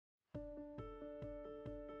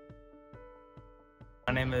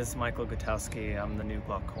My name is Michael Gutowski. I'm the new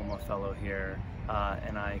glaucoma fellow here,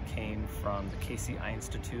 and I came from the Casey Eye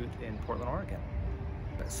Institute in Portland, Oregon.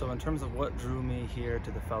 So in terms of what drew me here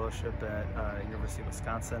to the fellowship at University of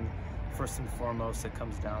Wisconsin, first and foremost, it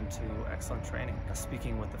comes down to excellent training.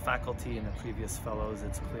 Speaking with the faculty and the previous fellows,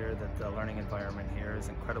 it's clear that the learning environment here is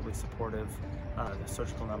incredibly supportive. The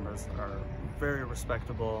surgical numbers are very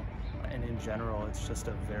respectable, and in general, it's just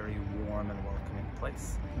a very warm and welcoming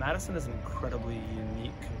place. Madison is an incredibly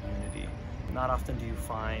unique community. Not often do you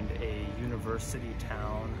find a university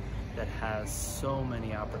town that has so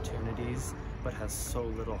many opportunities but has so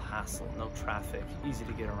little hassle, no traffic, easy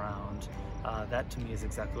to get around. That to me is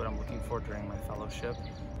exactly what I'm looking for during my fellowship.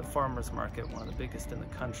 The farmers market, one of the biggest in the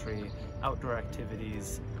country, outdoor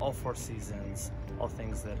activities, all 4 seasons, all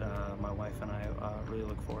things that my wife and I really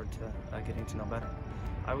look forward to getting to know better.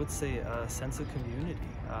 I would say a sense of community.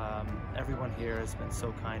 Everyone here has been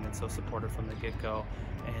so kind and so supportive from the get-go,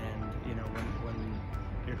 and you know, when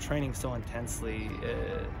you're training so intensely,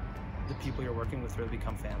 the people you're working with really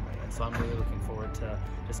become family, and so I'm really looking forward to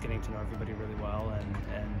just getting to know everybody really well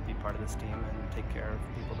and be part of this team and take care of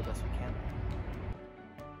people the best we can.